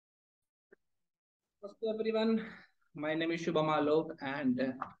Hello everyone, my name is Shubham Alock and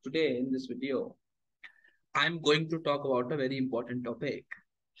today in this video, I'm going to talk about a very important topic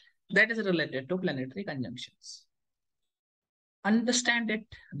that is related to planetary conjunctions. Understand it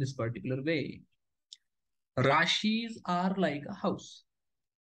this particular way. Rashis are like a house.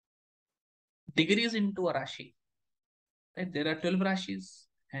 Degrees into a Rashi. Right? There are 12 Rashis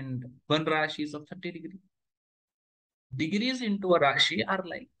and one Rashi is of 30 degrees. Degrees into a Rashi are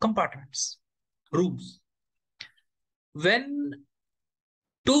like compartments, rooms. When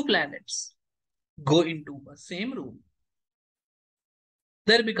two planets go into a same room,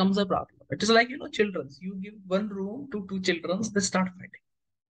 there becomes a problem. It is like, children. You give one room to two children, they start fighting.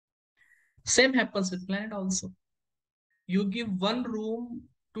 Same happens with planet also. You give one room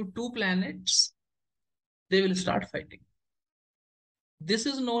to two planets, they will start fighting. This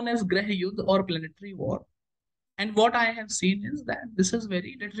is known as Grah Yudh or planetary war. And what I have seen is that this is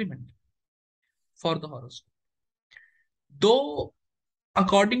very detrimental for the horoscope. Though,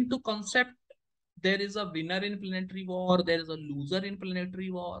 according to concept, there is a winner in planetary war, there is a loser in planetary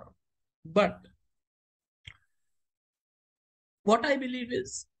war. But what I believe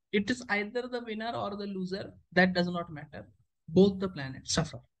is it is either the winner or the loser. That does not matter. Both the planets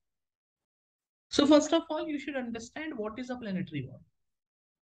suffer. So, first of all, you should understand what is a planetary war.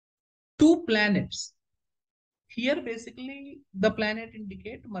 Two planets. Here, basically, the planet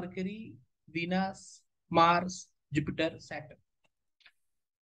indicate Mercury, Venus, Mars, Jupiter, Saturn.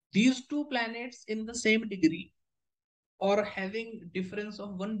 These two planets in the same degree or having difference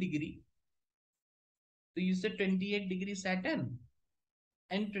of 1 degree. So you say 28 degree Saturn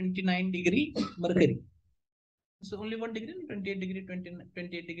and 29 degree Mercury. So only 1 degree, 28 degree,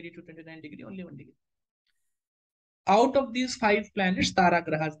 28 degree to 29 degree, only 1 degree. Out of these five planets, Tara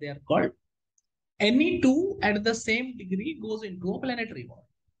Grahas, they are called. Any two at the same degree goes into a planetary war.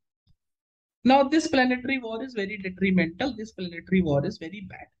 Now, this planetary war is very detrimental. This planetary war is very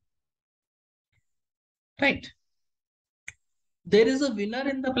bad. Right? There is a winner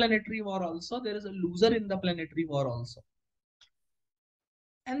in the planetary war also. There is a loser in the planetary war also.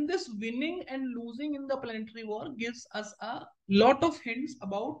 And this winning and losing in the planetary war gives us a lot of hints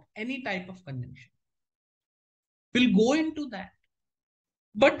about any type of conjunction. We'll go into that.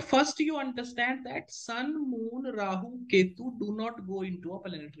 But first, you understand that Sun, Moon, Rahu, Ketu do not go into a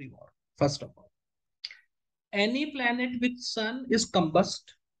planetary war. First of all, any planet with Sun is combust.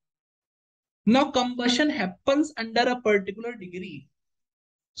 Now, combustion happens under a particular degree.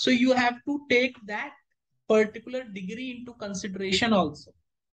 So, you have to take that particular degree into consideration also.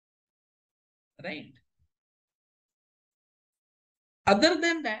 Right? Other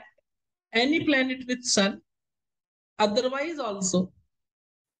than that, any planet with Sun, otherwise also,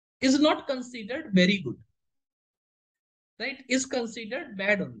 is not considered very good. Right? Is considered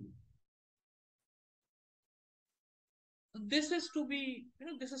bad only. This is to be,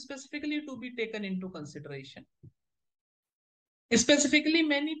 this is specifically to be taken into consideration. Specifically,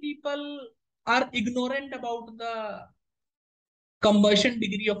 many people are ignorant about the combustion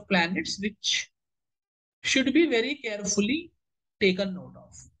degree of planets, which should be very carefully taken note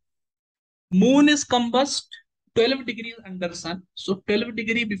of. Moon is combust 12 degrees under sun. So 12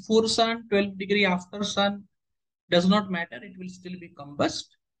 degree before sun, 12 degree after sun does not matter. It will still be combust.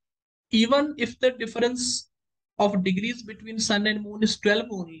 Even if the difference of degrees between sun and moon is 12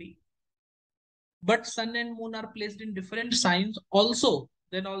 only, but sun and moon are placed in different signs also,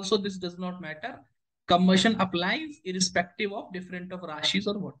 then also this does not matter. Combustion applies irrespective of different of rashis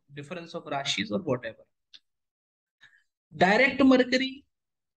or what difference of rashis or whatever. Direct Mercury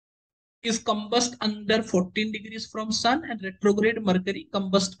is combust under 14 degrees from sun, and retrograde Mercury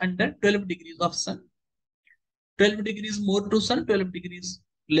combust under 12 degrees of sun. 12 degrees more to sun, 12 degrees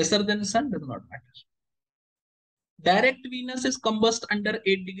lesser than sun does not matter. Direct Venus is combust under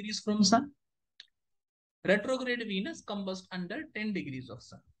 8 degrees from sun. Retrograde Venus combust under 10 degrees of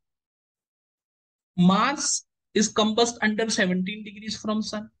sun. Mars is combust under 17 degrees from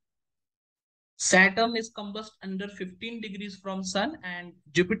sun. Saturn is combust under 15 degrees from sun, and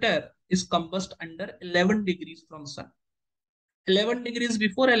Jupiter is combust under 11 degrees from sun. 11 degrees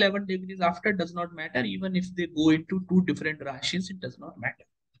before, 11 degrees after does not matter. Even if they go into two different rashis, it does not matter.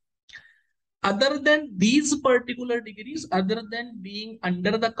 Other than these particular degrees, other than being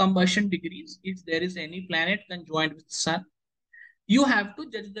under the combustion degrees, if there is any planet conjoined with sun, you have to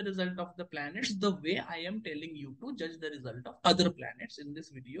judge the result of the planets the way I am telling you to judge the result of other planets in this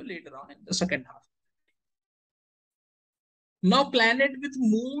video later on in the second half. Now, planet with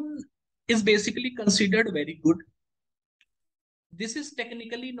moon is basically considered very good. This is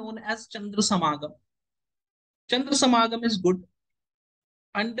technically known as Chandra Samagam. Chandra Samagam is good.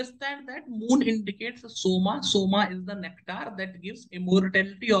 Understand that moon indicates soma. Soma is the nectar that gives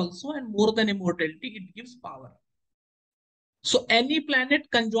immortality also, and more than immortality, it gives power. So any planet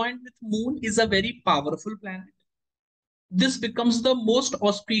conjoined with moon is a very powerful planet. This becomes the most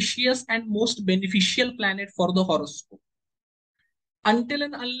auspicious and most beneficial planet for the horoscope. Until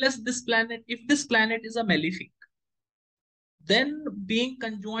and unless this planet, if this planet is a malefic, then being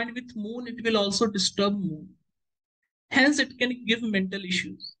conjoined with moon, it will also disturb moon. Hence, it can give mental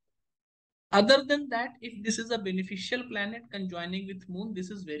issues. Other than that, if this is a beneficial planet conjoining with moon, this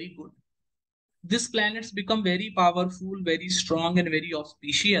is very good. These planets become very powerful, very strong, and very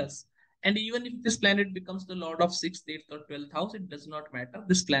auspicious. And even if this planet becomes the lord of 6th, 8th, or 12th house, it does not matter.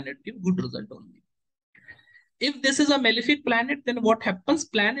 This planet gives good result only. If this is a malefic planet, then what happens?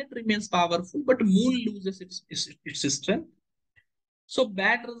 Planet remains powerful, but moon loses its strength. So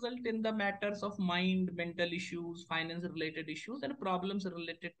bad result in the matters of mind, mental issues, finance related issues, and problems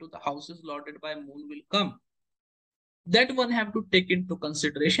related to the houses lorded by moon will come. That one have to take into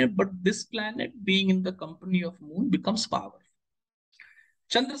consideration, but this planet being in the company of moon becomes powerful.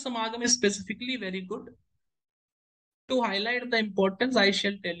 Chandra Samagam is specifically very good. To highlight the importance, I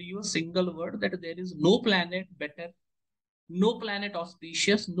shall tell you a single word that there is no planet better, no planet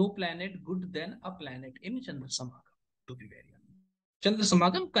auspicious, no planet good than a planet in Chandra Samagam, to be very honest. Chandra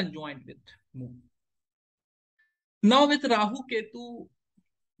Samagam conjoined with moon. Now with Rahu Ketu,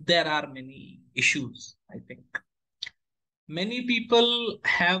 there are many issues, I think. Many people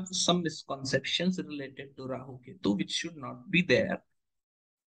have some misconceptions related to Rahu Ketu, which should not be there.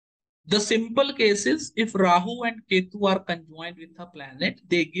 The simple case is if Rahu and Ketu are conjoined with a planet,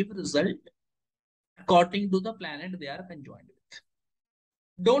 they give result according to the planet they are conjoined with.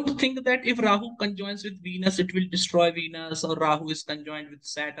 Don't think that if Rahu conjoins with Venus, it will destroy Venus, or Rahu is conjoined with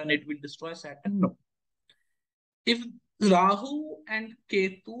Saturn, it will destroy Saturn. No. If Rahu and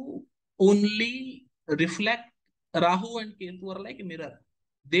Ketu only reflect, Rahu and Ketu are like a mirror.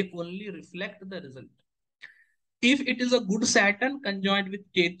 They only reflect the result. If it is a good Saturn conjoined with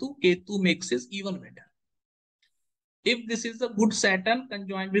Ketu, Ketu makes it even better. If this is a good Saturn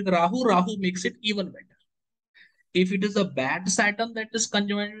conjoined with Rahu, Rahu makes it even better. If it is a bad Saturn that is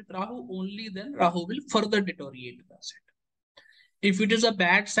conjoined with Rahu, only then Rahu will further deteriorate the Saturn. If it is a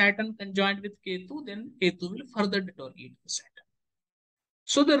bad Saturn conjoined with Ketu, then Ketu will further deteriorate the Saturn.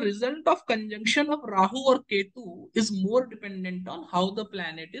 So the result of conjunction of Rahu or Ketu is more dependent on how the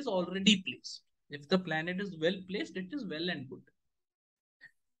planet is already placed. If the planet is well placed, it is well and good.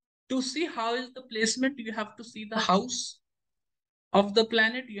 To see how is the placement, you have to see the house of the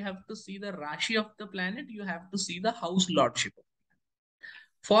planet, you have to see the Rashi of the planet, you have to see the house lordship.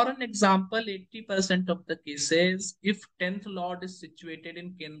 For an example, 80% of the cases, if 10th lord is situated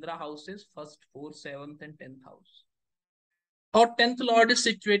in Kendra houses, first, 4th, 7th, and 10th house, or 10th lord is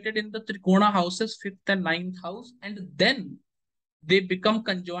situated in the Trikona houses, 5th and 9th house, and then they become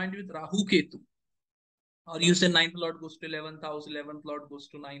conjoined with Rahu Ketu. Or you say 9th lord goes to 11th house, 11th lord goes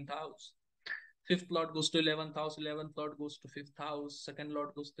to 9th house, 5th lord goes to 11th house, 11th lord goes to 5th house, 2nd lord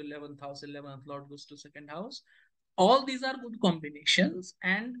goes to 11th house, 11th lord goes to 2nd house. All these are good combinations,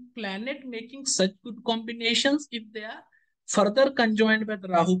 and planet making such good combinations, if they are further conjoined with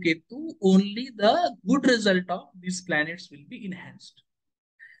Rahu Ketu, only the good result of these planets will be enhanced.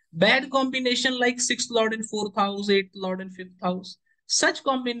 Bad combination like 6th lord in 4th house, 8th lord in 5th house, such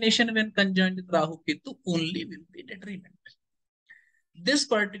combination when conjoined with Rahu Ketu only will be detrimental. This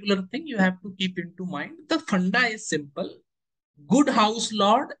particular thing you have to keep into mind. The funda is simple. Good house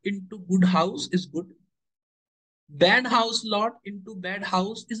lord into good house is good. Bad house lord into bad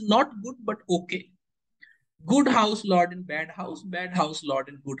house is not good, but okay. Good house lord in bad house lord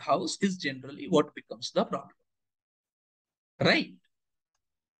in good house is generally what becomes the problem. Right?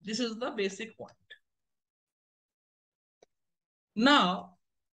 This is the basic point. Now,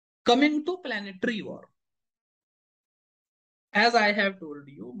 coming to planetary war. As I have told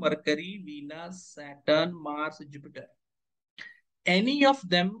you, Mercury, Venus, Saturn, Mars, Jupiter, any of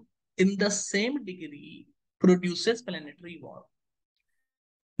them in the same degree produces planetary war.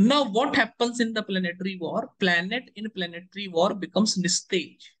 Now, what happens in the planetary war? Planet in planetary war becomes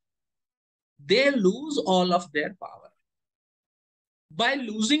nistej. They lose all of their power. By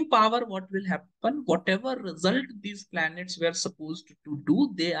losing power, what will happen? Whatever result these planets were supposed to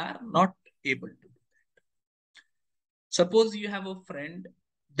do, they are not able to do that. Suppose you have a friend,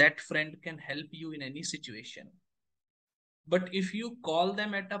 that friend can help you in any situation. But if you call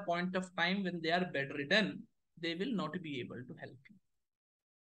them at a point of time when they are bedridden, they will not be able to help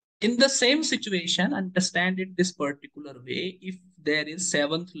you. In the same situation, understand it this particular way. If there is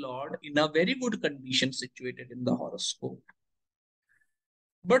 7th lord in a very good condition situated in the horoscope,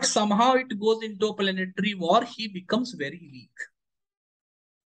 But somehow it goes into a planetary war, he becomes very weak.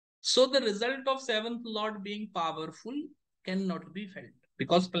 So the result of seventh lord being powerful cannot be felt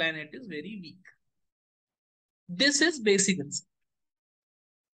because planet is very weak. This is basic reason.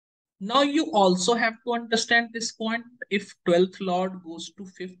 Now you also have to understand this point. If 12th lord goes to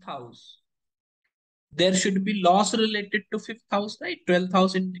 5th house, there should be loss related to 5th house, right? 12th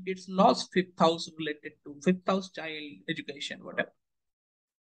house indicates loss, 5th house related to 5th house, child, education, whatever.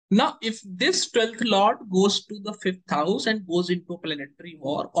 Now, if this 12th lord goes to the 5th house and goes into a planetary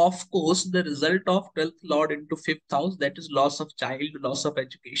war, of course, the result of 12th lord into 5th house, that is loss of child, loss of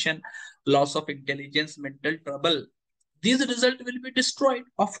education, loss of intelligence, mental trouble, these results will be destroyed,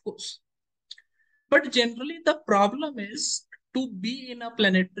 of course. But generally, the problem is to be in a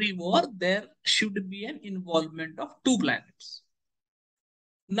planetary war, there should be an involvement of two planets.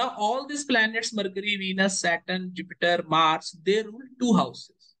 Now, all these planets, Mercury, Venus, Saturn, Jupiter, Mars, they rule two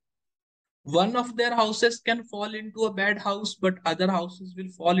houses. One of their houses can fall into a bad house, but other houses will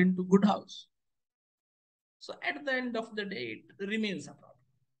fall into good house. So at the end of the day, it remains a problem.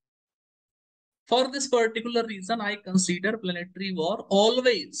 For this particular reason, I consider planetary war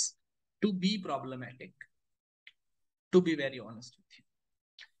always to be problematic, to be very honest with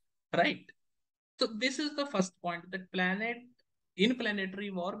you. Right? So this is the first point, that planet in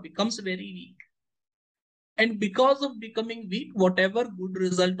planetary war becomes very weak. And because of becoming weak, whatever good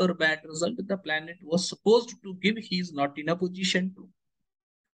result or bad result the planet was supposed to give, he is not in a position to.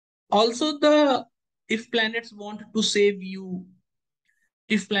 Also, if planets want to save you,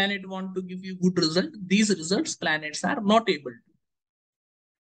 if planet want to give you good result, these results planets are not able to.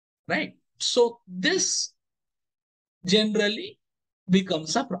 Right? So this generally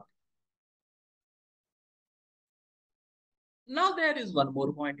becomes a problem. Now there is one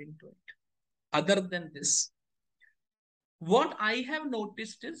more point into it. Other than this, what I have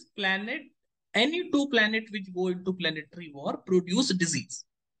noticed is any two planet which go into planetary war produce disease.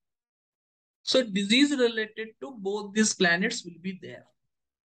 So disease related to both these planets will be there.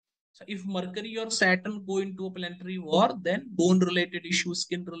 So if Mercury or Saturn go into a planetary war, then bone related issue,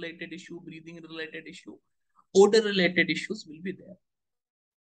 skin related issue, breathing related issue, odor related issues will be there.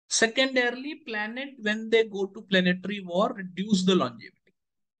 Secondarily, planet when they go to planetary war reduce the longevity.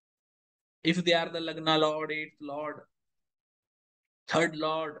 If they are the Lagna Lord, 8th Lord, 3rd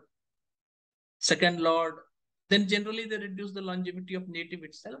Lord, 2nd Lord, then generally they reduce the longevity of native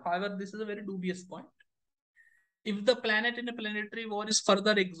itself. However, this is a very dubious point. If the planet in a planetary war is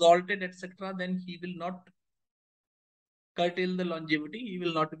further exalted, etc., then he will not curtail the longevity. He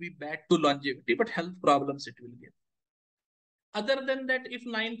will not be bad to longevity, but health problems it will give. Other than that, if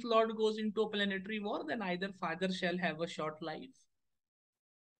 9th Lord goes into a planetary war, then either father shall have a short life,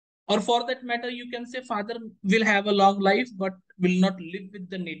 or for that matter, you can say father will have a long life, but will not live with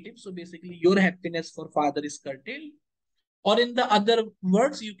the native. So basically, your happiness for father is curtailed. Or in the other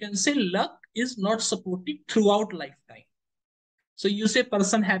words, you can say luck is not supportive throughout lifetime. So you say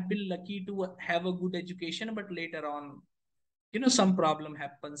person have been lucky to have a good education, but later on, some problem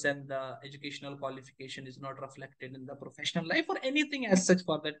happens and the educational qualification is not reflected in the professional life or anything as such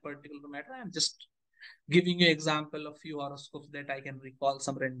for that particular matter. I'm just giving you example of few horoscopes that I can recall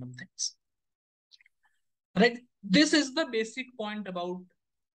some random things. Right? This is the basic point about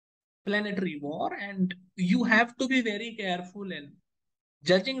planetary war, and you have to be very careful in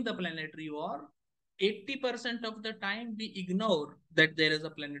judging the planetary war. 80% of the time we ignore that there is a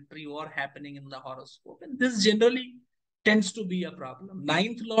planetary war happening in the horoscope, and this generally tends to be a problem.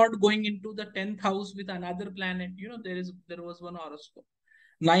 Ninth lord going into the 10th house with another planet, there was one horoscope.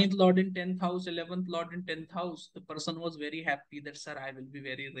 Ninth lord in 10th house, 11th lord in 10th house. The person was very happy that, sir, I will be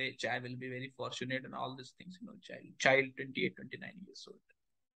very rich, I will be very fortunate, and all these things. Child 28, 29 years old.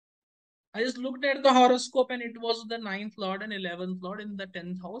 I just looked at the horoscope and it was the 9th lord and 11th lord in the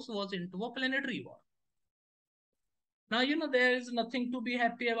 10th house was into a planetary war. Now, there is nothing to be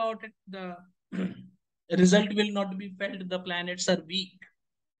happy about it. The result will not be felt. The planets are weak.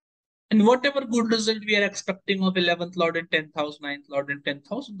 And whatever good result we are expecting of 11th lord and 10th house, 9th lord and 10th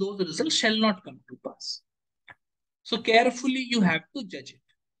house, those results shall not come to pass. So carefully you have to judge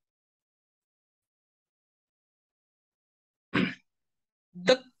it.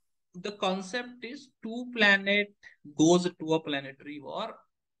 The concept is two planet goes to a planetary war.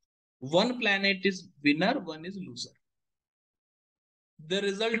 One planet is winner, one is loser. The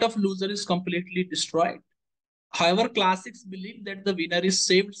result of loser is completely destroyed. However, classics believe that the winner is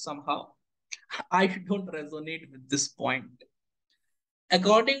saved somehow. I don't resonate with this point.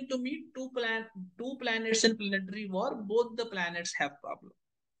 According to me, two planets in planetary war, both the planets have problems.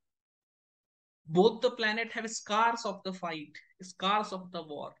 Both the planet have scars of the fight. scars of the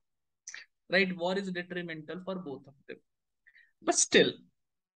war, right? War is detrimental for both of them. But still,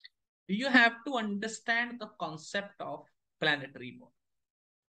 you have to understand the concept of planetary war.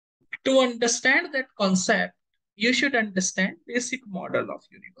 To understand that concept, you should understand basic model of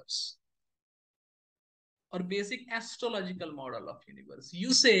universe or basic astrological model of universe.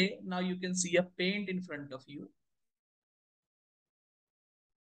 You say, now you can see a paint in front of you.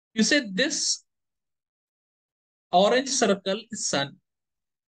 You say this orange circle is sun.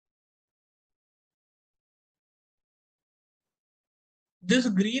 This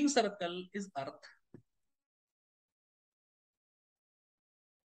green circle is earth.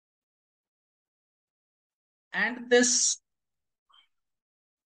 And this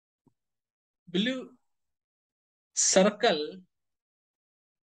blue circle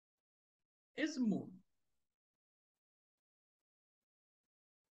is moon.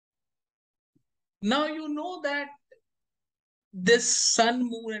 Now you know that this sun,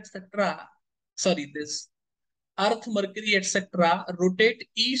 moon, etc. Sorry, this earth, Mercury, etc. rotate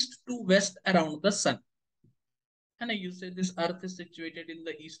east to west around the sun. And you say this earth is situated in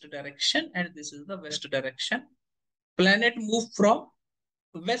the east direction and this is the west direction. Planet move from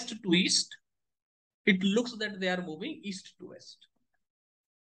west to east. It looks that they are moving east to west.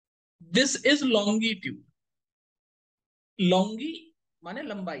 This is longitude. Longi mane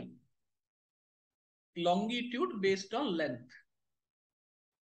lambai. Longitude based on length.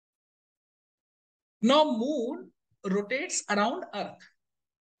 Now moon rotates around earth.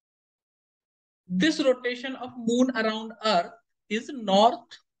 This rotation of moon around earth is north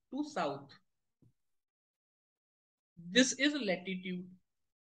to south. This is latitude.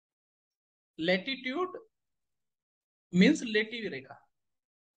 Latitude means lati rekha,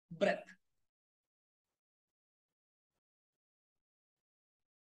 breadth.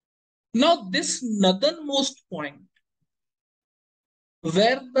 Now this northernmost point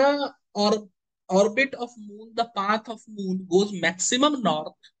where the orbit of moon, the path of moon goes maximum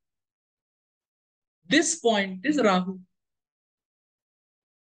north, this point is Rahu.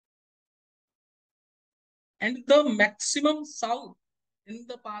 And the maximum south in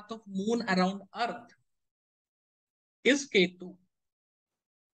the path of moon around earth is Ketu.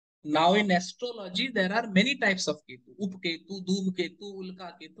 Now in astrology, there are many types of Ketu. Upketu, Dhumketu,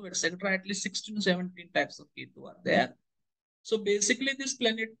 Ulka Ketu, etc. At least 16 to 17 types of Ketu are there. So basically this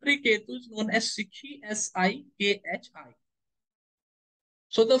planetary Ketu is known as Sikhi, S-I-K-H-I.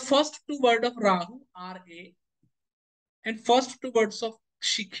 So the first two words of Rahu, R-A, and first two words of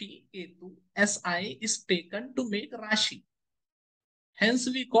Shikhi, Ketu, S-I, is taken to make Rashi. Hence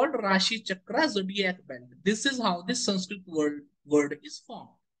we called Rashi Chakra zodiac belt. This is how this Sanskrit word is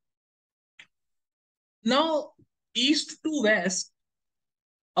formed. Now, east to west,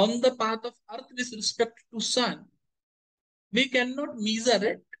 on the path of earth with respect to sun, we cannot measure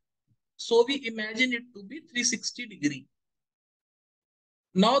it. So we imagine it to be 360 degree.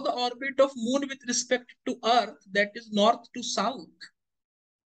 Now the orbit of moon with respect to earth, that is north to south,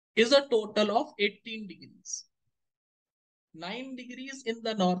 is a total of 18 degrees. 9 degrees in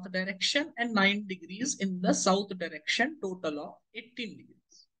the north direction and 9 degrees in the south direction, total of 18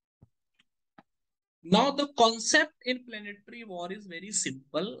 degrees. Now the concept in planetary war is very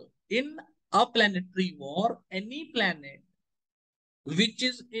simple. In a planetary war, any planet which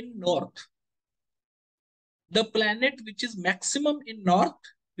is in north, the planet which is maximum in north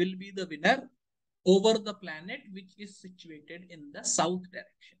will be the winner over the planet which is situated in the south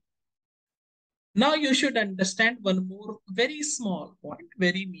direction. Now you should understand one more very small point,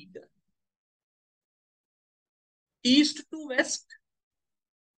 very meager. East to west,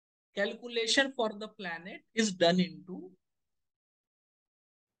 calculation for the planet is done into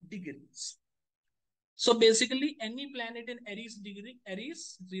degrees. So basically any planet in Aries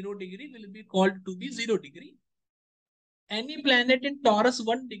 0 degree will be called to be 0 degree. Any planet in Taurus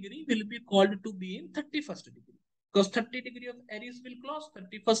 1 degree will be called to be in 31st degree. Because 30 degree of Aries will cross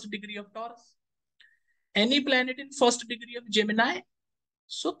 31st degree of Taurus. Any planet in 1st degree of Gemini,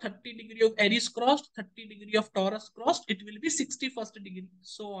 so 30 degree of Aries crossed, 30 degree of Taurus crossed, it will be 61st degree,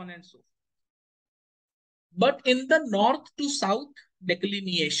 so on and so forth. But in the north to south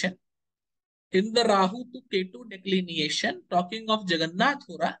declination, in the Rahu to Ketu declination, talking of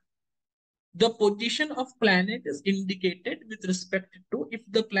Jagannathoora, the position of planet is indicated with respect to if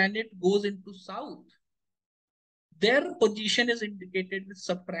the planet goes into south, their position is indicated with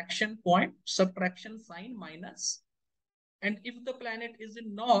subtraction point, subtraction sign minus. And if the planet is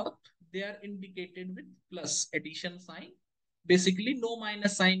in north, they are indicated with plus addition sign. Basically, no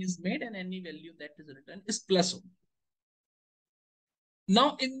minus sign is made and any value that is written is plus only.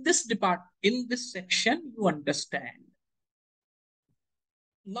 Now, in this section, you understand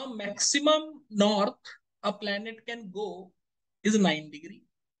Now, maximum north a planet can go is 9 degree.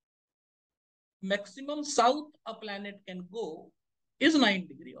 Maximum south a planet can go is 9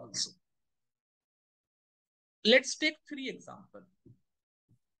 degree also. Let's take 3 examples.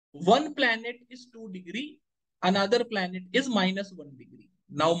 One planet is 2 degree, another planet is -1 degree.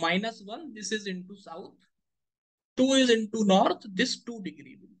 Now -1, this is into south, 2 is into north, this 2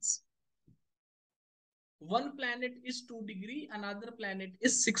 degree means. One planet is 2 degree, another planet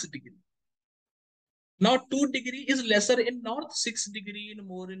is 6 degree. Now 2 degree is lesser in north, 6 degree in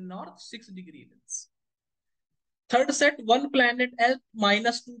more in north, 6 degree means. Third set, one planet as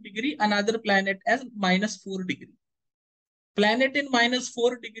 -2 degree, another planet as -4 degree. Planet in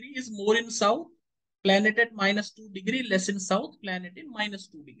 -4 degree is more in south. Planet at -2 degree less in south. Planet in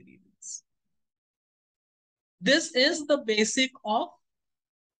 -2 degree. This is the basic of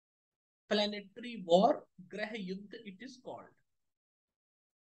planetary war. Graha Yuddha it is called.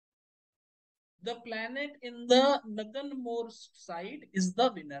 The planet in the northernmost side is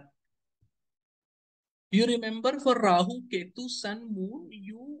the winner. You remember for Rahu, Ketu, Sun, Moon,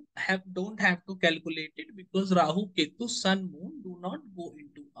 you don't have to calculate it because Rahu, Ketu, Sun, Moon do not go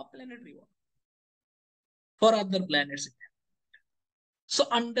into a planetary war. For other planets. So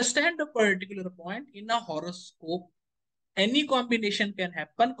understand a particular point in a horoscope. Any combination can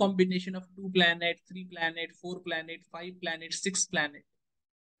happen. Combination of 2 planets, 3 planets, 4 planets, 5 planets, 6 planets.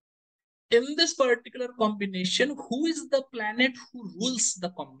 In this particular combination, who is the planet who rules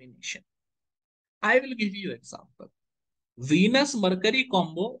the combination? I will give you example. Venus-Mercury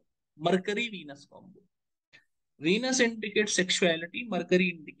combo, Mercury-Venus combo. Venus indicates sexuality, Mercury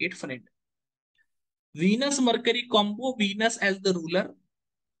indicates friend. Venus-Mercury combo, Venus as the ruler.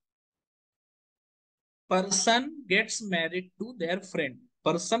 Person gets married to their friend.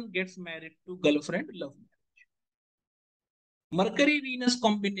 Person gets married to girlfriend, love marriage. Mercury-Venus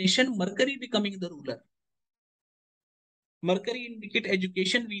combination, Mercury becoming the ruler. Mercury indicate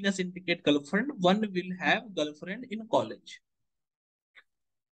education, Venus indicate girlfriend. One will have girlfriend in college.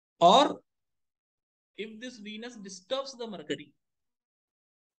 Or if this Venus disturbs the Mercury,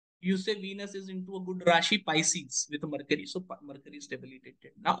 you say Venus is into a good Rashi Pisces with Mercury, so Mercury is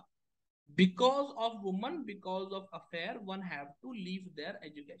debilitated. Now, because of woman, because of affair, one have to leave their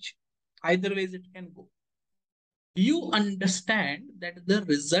education. Either ways it can go. You understand that the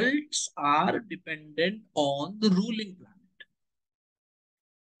results are dependent on the ruling planet.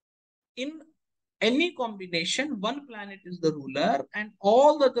 In any combination, one planet is the ruler and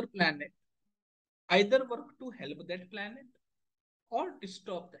all the other planets either work to help that planet or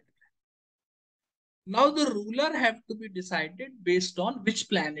disturb that planet. Now the ruler have to be decided based on which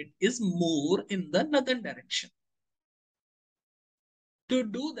planet is more in the northern direction. To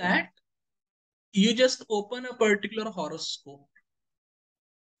do that, you just open a particular horoscope.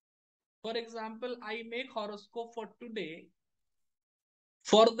 For example, I make horoscope for today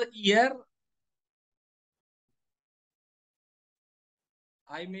for the year.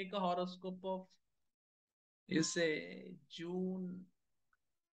 I make a horoscope of, you say, June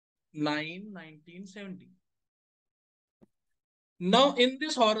 9, 1970. Now, in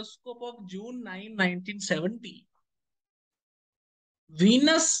this horoscope of June 9, 1970,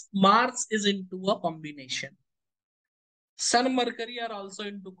 Venus, Mars is into a combination. Sun, Mercury are also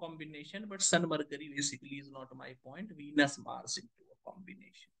into combination, but Sun, Mercury basically is not my point. Venus, Mars into a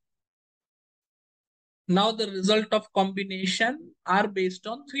combination. Now, the result of combination are based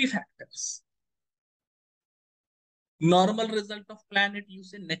on 3 factors. Normal result of planet, you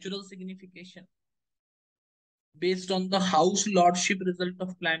say natural signification. Based on the house lordship result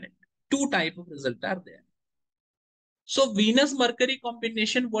of planet. 2 type of result are there. So Venus Mercury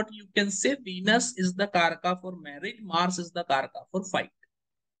combination, what you can say, Venus is the karaka for marriage, Mars is the karaka for fight.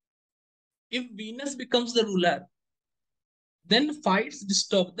 If Venus becomes the ruler, then fights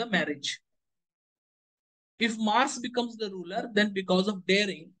disturb the marriage. If Mars becomes the ruler, then because of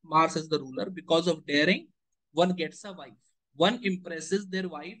daring, Mars is the ruler, because of daring, one gets a wife. One impresses their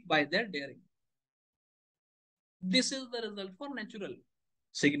wife by their daring. This is the result for natural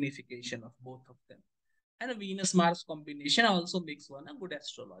signification of both of them. And a Venus-Mars combination also makes one a good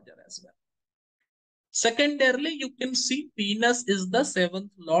astrologer as well. Secondarily, you can see Venus is the 7th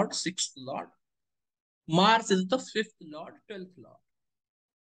lord, 6th lord. Mars is the 5th lord, 12th lord.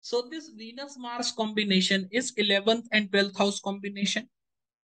 So this Venus-Mars combination is 11th and 12th house combination,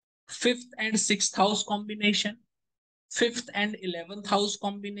 5th and 6th house combination, 5th and 11th house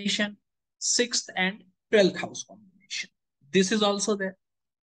combination, 6th and 12th house combination. This is also there,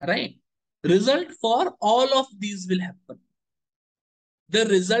 right? Result for all of these will happen. The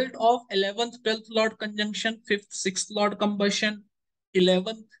result of 11th, 12th lord conjunction, 5th, 6th lord combustion,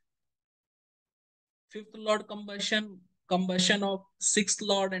 11th, 5th Lord combustion of 6th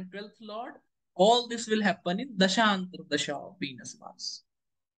Lord and 12th Lord. All this will happen in Dasha Antardasha of Venus Mars.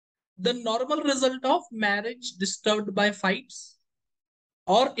 The normal result of marriage disturbed by fights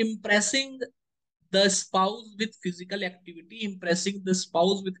or impressing the spouse with physical activity, impressing the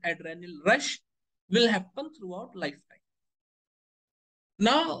spouse with adrenal rush will happen throughout lifetime.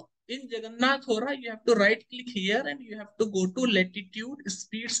 Now, in Jagannath Hora, you have to right click here and you have to go to latitude,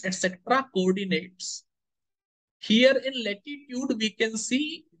 speeds, etc. coordinates. Here in latitude, we can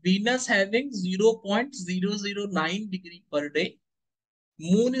see Venus having 0.009 degree per day.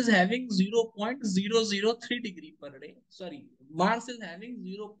 Moon is having 0.003 degree per day. Sorry, Mars is having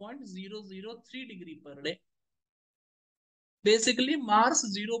 0.003 degree per day. Basically, Mars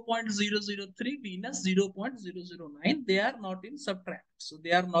 0.003, Venus 0.009. They are not in subtract. So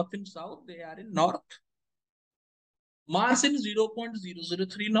they are not in south, they are in north. Mars in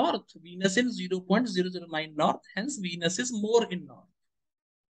 0.003 north, Venus in 0.009 north. Hence, Venus is more in north.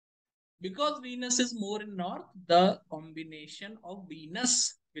 Because Venus is more in north, the combination of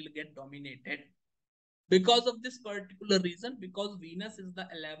Venus will get dominated. Because of this particular reason, because Venus is the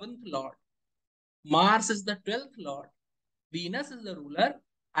 11th Lord, Mars is the 12th Lord, Venus is the ruler,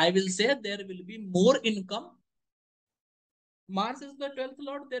 I will say there will be more income. Mars is the 12th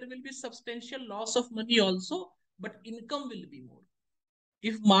Lord, there will be substantial loss of money also, but income will be more.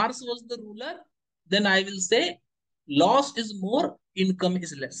 If Mars was the ruler, then I will say loss is more, income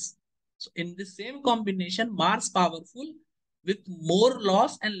is less. So in the same combination, Mars powerful with more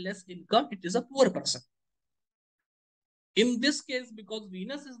loss and less income, it is a poor person. In this case, because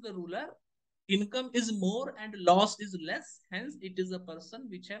Venus is the ruler, income is more and loss is less. Hence, it is a person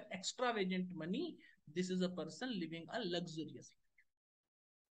which have extravagant money. This is a person living a luxurious life.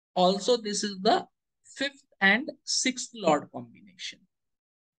 Also, this is the 5th and 6th Lord combination.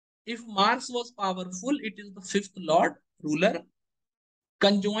 If Mars was powerful, it is the 5th Lord, ruler,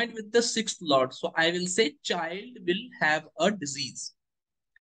 conjoined with the 6th Lord. So I will say child will have a disease.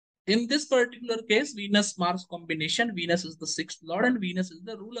 In this particular case, Venus-Mars combination, Venus is the 6th Lord and Venus is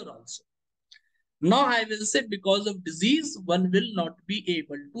the ruler also. Now I will say because of disease, one will not be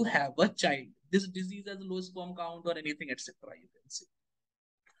able to have a child. This disease has low sperm count or anything, etc. You can say.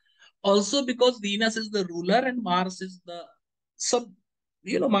 Also because Venus is the ruler and Mars is the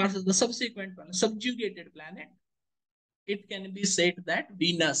Mars is the subsequent planet, subjugated planet. It can be said that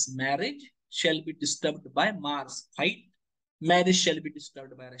Venus marriage shall be disturbed by Mars fight. Marriage shall be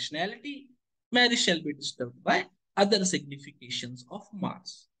disturbed by rationality. Marriage shall be disturbed by other significations of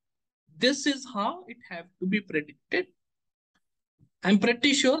Mars. This is how it have to be predicted. I'm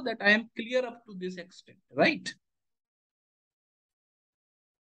pretty sure that I am clear up to this extent, right?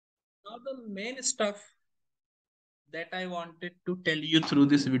 Now the main stuff that I wanted to tell you through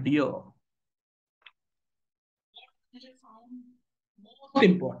this video, what I found most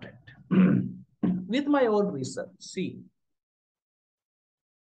important with my own research. See,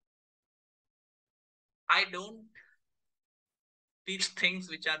 I don't teach things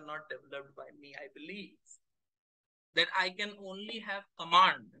which are not developed by me. I believe that I can only have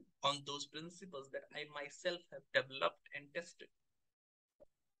command on those principles that I myself have developed and tested.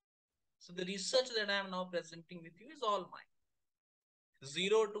 So the research that I am now presenting with you is all mine.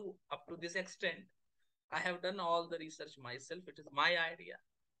 Zero to up to this extent, I have done all the research myself. It is my idea,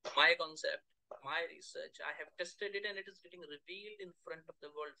 my concept, my research. I have tested it and it is getting revealed in front of the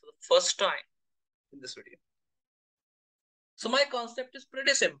world for the first time in this video. So my concept is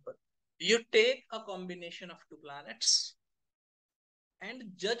pretty simple. You take a combination of two planets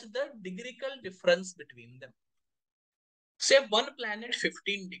and judge the degreecal difference between them. Say one planet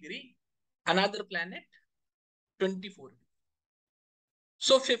 15 degree, another planet 24 degree.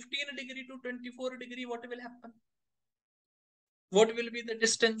 So 15 degree to 24 degree, what will happen? What will be the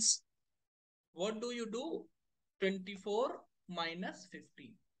distance? What do you do? 24 minus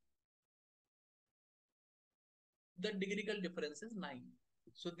 15. The degreecal difference is 9.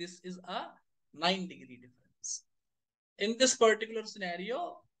 So this is a 9 degree difference. In this particular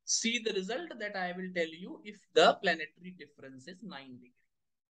scenario, see the result that I will tell you if the planetary difference is 9 degree.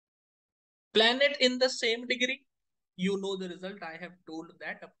 Planet in the same degree, you know the result. I have told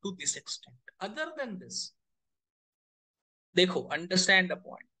that up to this extent. Other than this, देखो, understand the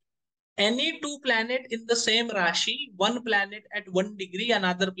point. Any two planet in the same Rashi, one planet at 1 degree,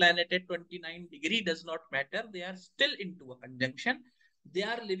 another planet at 29 degree, does not matter. They are still into a conjunction. They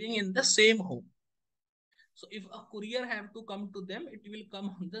are living in the same home. So if a courier have to come to them, it will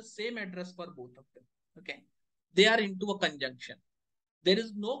come on the same address for both of them. Okay. They are into a conjunction. There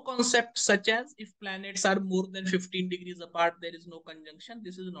is no concept such as if planets are more than 15 degrees apart, there is no conjunction.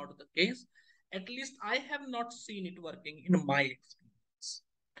 This is not the case. At least I have not seen it working in my experience.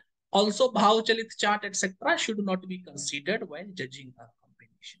 Also, Bhav Chalit chart, etc., should not be considered while judging a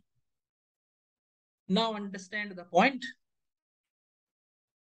combination. Now, understand the point.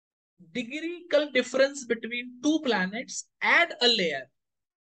 Degreecal difference between two planets add a layer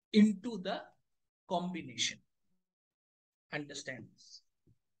into the combination. Understand this.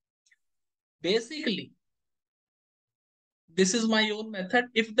 Basically, this is my own method.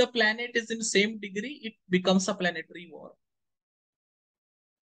 If the planet is in same degree, it becomes a planetary war.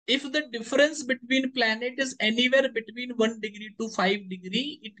 If the difference between planet is anywhere between 1 degree to 5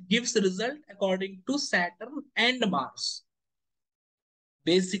 degree, it gives result according to Saturn and Mars.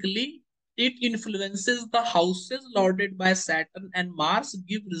 Basically, it influences the houses lorded by Saturn and Mars,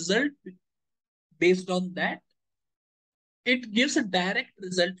 give result based on that. It gives a direct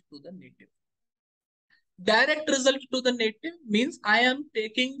result to the native. Direct result to the native means I am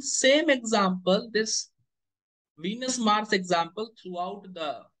taking same example, this Venus Mars example throughout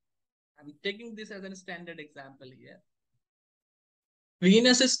the, I'm taking this as a standard example here.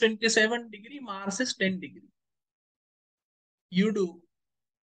 Venus is 27 degree, Mars is 10 degree. You do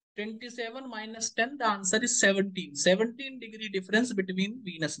 27 minus 10, the answer is 17. 17 degree difference between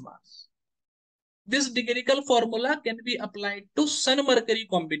Venus Mars. This degreecal formula can be applied to Sun Mercury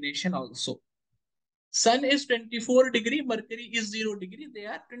combination also. Sun is 24 degree, Mercury is 0 degree. They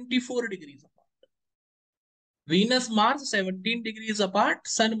are 24 degrees apart. Venus Mars 17 degrees apart,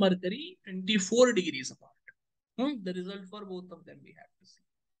 Sun Mercury 24 degrees apart. The result for both of them we have to see.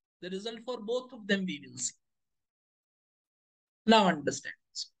 The result for both of them we will see. Now understand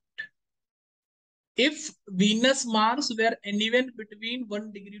this. If Venus Mars were anywhere between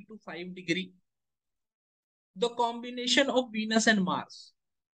 1 degree to 5 degree, the combination of Venus and Mars,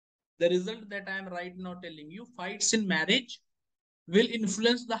 the result that I am right now telling you, fights in marriage, will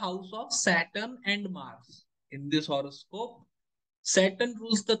influence the house of Saturn and Mars. In this horoscope, Saturn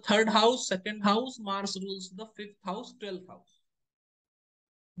rules the third house, second house, Mars rules the fifth house, 12th house.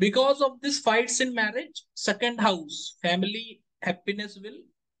 Because of this fights in marriage, second house, family happiness will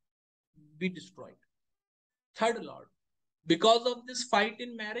be destroyed. Third lord, because of this fight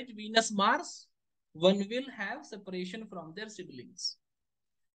in marriage, Venus Mars, one will have separation from their siblings.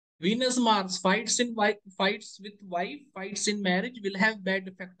 Venus Mars fights with wife, fights in marriage will have bad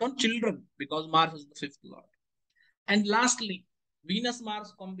effect on children because Mars is the fifth lord. And lastly, Venus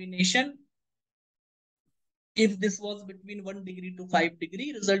Mars combination, if this was between 1 degree to 5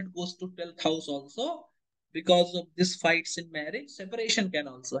 degree, result goes to 12th house also. Because of this fights in marriage, separation can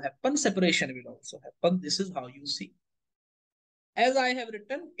also happen. Separation will also happen. This is how you see. As I have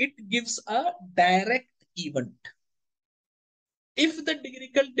written, it gives a direct event. If the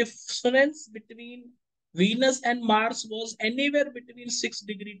degreecal difference between Venus and Mars was anywhere between 6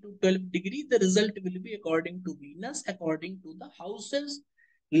 degree to 12 degree, the result will be according to Venus, according to the houses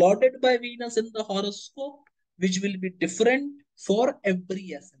lorded by Venus in the horoscope, which will be different for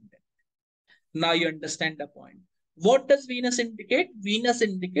every ascendant. Now you understand the point. What does Venus indicate? Venus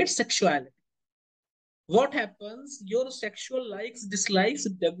indicates sexuality. What happens? Your sexual likes, dislikes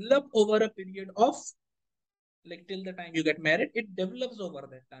develop over a period of, like till the time you get married, it develops over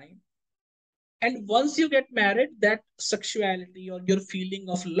that time. And once you get married, that sexuality or your feeling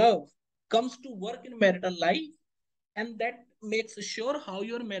of love comes to work in marital life, and that makes sure how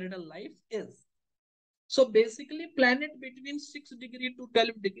your marital life is. So basically, planet between 6 degree to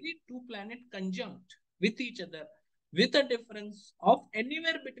 12 degree, two planets conjunct with each other with a difference of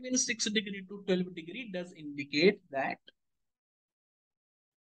anywhere between 6 degree to 12 degree does indicate that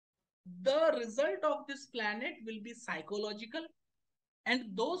the result of this planet will be psychological,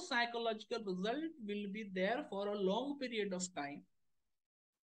 and those psychological results will be there for a long period of time.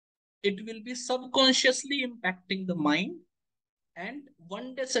 It will be subconsciously impacting the mind, and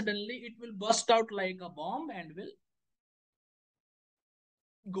one day suddenly it will burst out like a bomb and will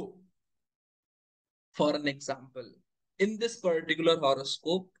go. For an example, in this particular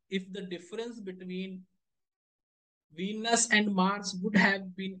horoscope, if the difference between Venus and Mars would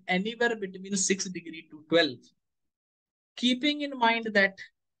have been anywhere between 6 degree to 12, keeping in mind that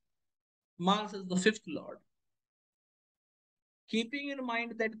Mars is the fifth lord, keeping in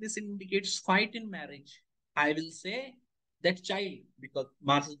mind that this indicates fight in marriage, I will say that child, because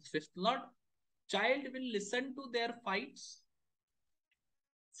Mars is the fifth lord, child will listen to their fights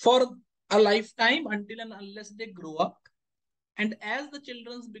for a lifetime until and unless they grow up. And as the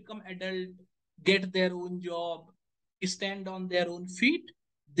children become adult, get their own job, stand on their own feet,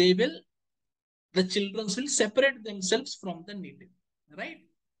 the children will separate themselves from the native. right?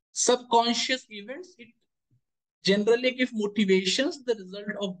 Subconscious events, it generally give motivations, the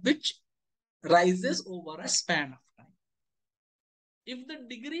result of which rises over a span of time. If the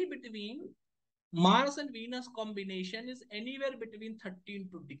degree between Mars and Venus combination is anywhere between 13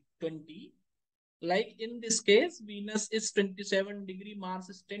 to 20, like in this case, Venus is 27 degree, Mars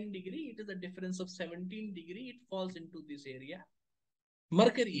is 10 degree, it is a difference of 17 degree, it falls into this area,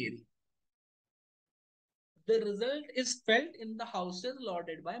 Mercury area. The result is felt in the houses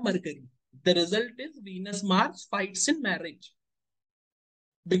lorded by Mercury. The result is Venus-Mars fights in marriage.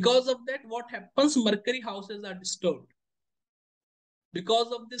 Because of that, what happens? Mercury houses are disturbed.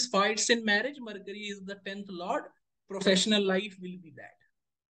 Because of this fights in marriage, Mercury is the 10th lord. Professional life will be that.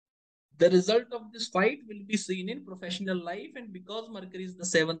 The result of this fight will be seen in professional life, and because Mercury is the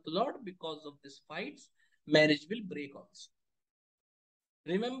 7th lord, because of this fights, marriage will break also.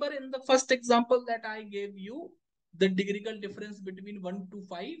 Remember in the first example that I gave you, the degreecal difference between 1 to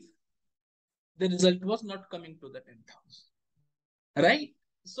 5, the result was not coming to the 10th house. Right?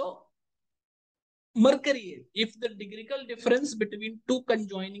 So, Mercury, if the degreecal difference between two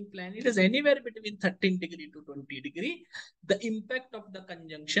conjoining planets is anywhere between 13 degree to 20 degree, the impact of the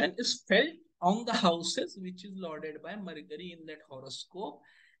conjunction is felt on the houses which is lorded by Mercury in that horoscope,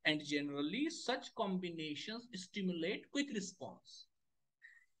 and generally such combinations stimulate quick response.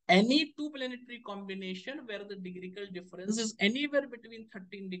 Any two planetary combination where the degreecal difference is anywhere between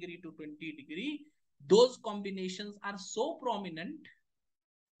 13 degree to 20 degree, those combinations are so prominent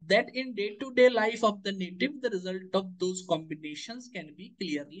that in day-to-day life of the native, the result of those combinations can be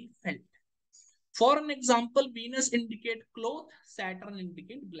clearly felt. For an example, Venus indicate cloth, Saturn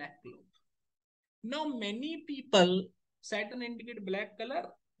indicate black cloth. Now, many people, Saturn indicate black color,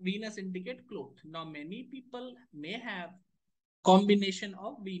 Venus indicate cloth. Now, many people may have combination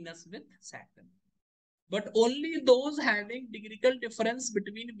of Venus with Saturn, but only those having degreecal difference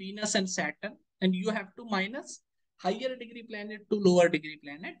between Venus and Saturn, and you have to minus higher degree planet to lower degree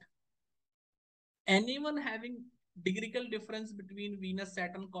planet. Anyone having degreecal difference between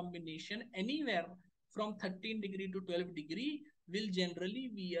Venus-Saturn combination anywhere from 13 degree to 12 degree will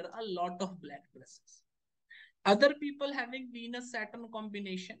generally wear a lot of black dresses. Other people having Venus-Saturn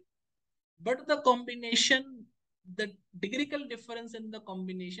combination, but the combination, the degreecal difference in the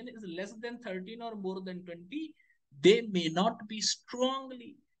combination is less than 13 or more than 20, they may not be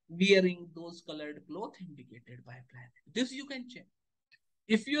strongly wearing those colored clothes indicated by planet. This you can check.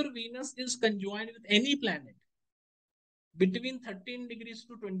 If your Venus is conjoined with any planet between 13 degrees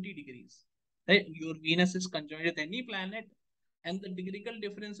to 20 degrees, right? Your Venus is conjoined with any planet and the degreecal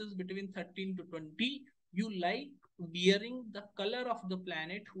differences between 13 to 20, you like wearing the color of the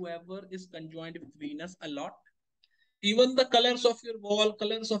planet, whoever is conjoined with Venus a lot. Even the colors of your wall,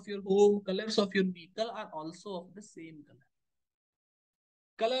 colors of your home, colors of your vehicle are also of the same color.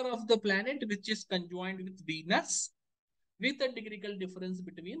 Color of the planet which is conjoined with Venus with a degreecal difference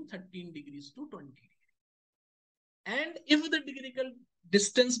between 13 degrees to 20 degrees. And if the degreecal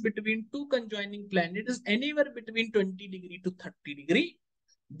distance between two conjoining planets is anywhere between 20 degree to 30 degree,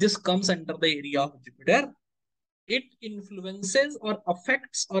 this comes under the area of Jupiter. It influences or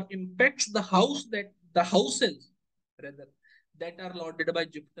affects or impacts the houses rather that are lorded by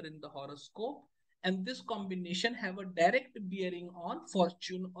Jupiter in the horoscope, and this combination have a direct bearing on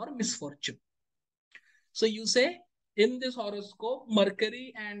fortune or misfortune. So you say in this horoscope,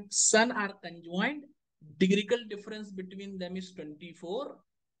 Mercury and Sun are conjoined. Degreecal difference between them is 24.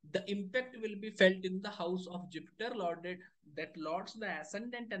 The impact will be felt in the house of Jupiter, that lords the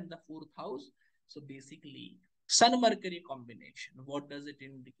ascendant and the fourth house. So basically, Sun-Mercury combination. What does it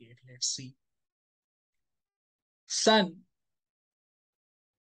indicate? Let's see. Sun,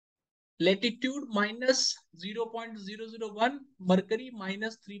 latitude minus 0.001, Mercury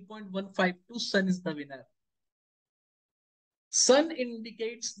minus 3.152, Sun is the winner. Sun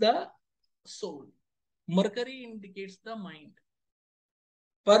indicates the soul. Mercury indicates the mind.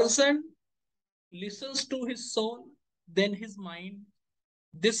 Person listens to his soul, then his mind.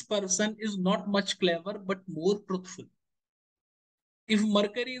 This person is not much clever, but more truthful. If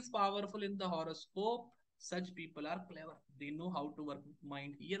Mercury is powerful in the horoscope, such people are clever. They know how to work with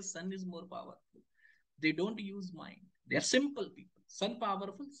mind. Here, Sun is more powerful. They don't use mind. They are simple people. Sun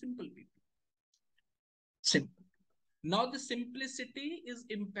powerful, simple people. Simple. Now the simplicity is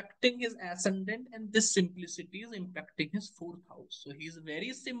impacting his ascendant, and this simplicity is impacting his fourth house. So he is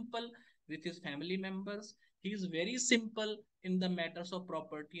very simple with his family members. He is very simple in the matters of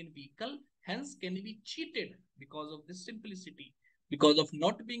property and vehicle. Hence can be cheated because of this simplicity, because of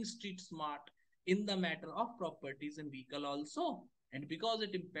not being street smart in the matter of properties and vehicle also, and because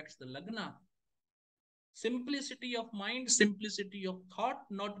it impacts the lagna. Simplicity of mind, simplicity of thought,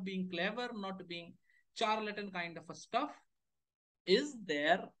 not being clever, not being charlatan kind of a stuff is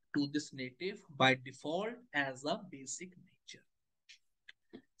there to this native by default as a basic nature.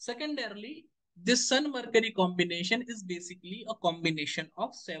 Secondarily, this Sun Mercury combination is basically a combination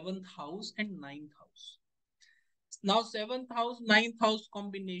of 7th house and 9th house. Now, 7th house, 9th house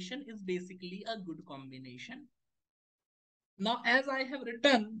combination is basically a good combination. Now, as I have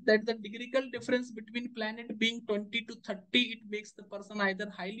written that the degreecal difference between planet being 20 to 30, it makes the person either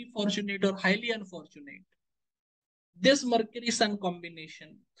highly fortunate or highly unfortunate. This Mercury Sun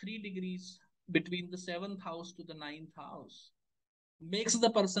combination, 3 degrees between the 7th house to the 9th house, makes the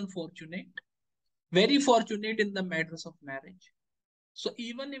person fortunate, very fortunate in the matters of marriage. So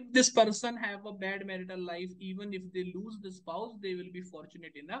even if this person have a bad marital life, even if they lose the spouse, they will be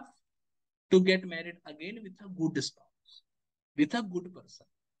fortunate enough to get married again with a good spouse, with a good person.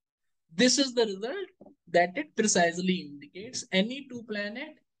 This is the result that it precisely indicates. Any two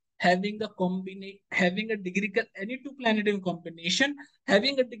planet having a any two planet in combination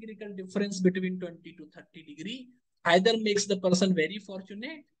having a degreecal difference between 20 to 30 degree either makes the person very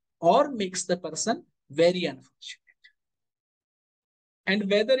fortunate or makes the person very unfortunate. And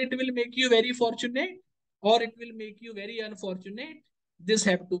whether it will make you very fortunate or it will make you very unfortunate, this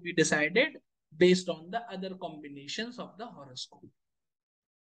have to be decided based on the other combinations of the horoscope.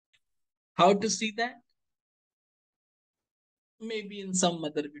 How to see that? Maybe in some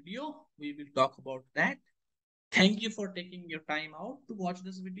other video, we will talk about that. Thank you for taking your time out to watch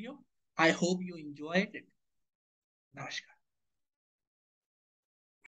this video. I hope you enjoyed it. Namaskar.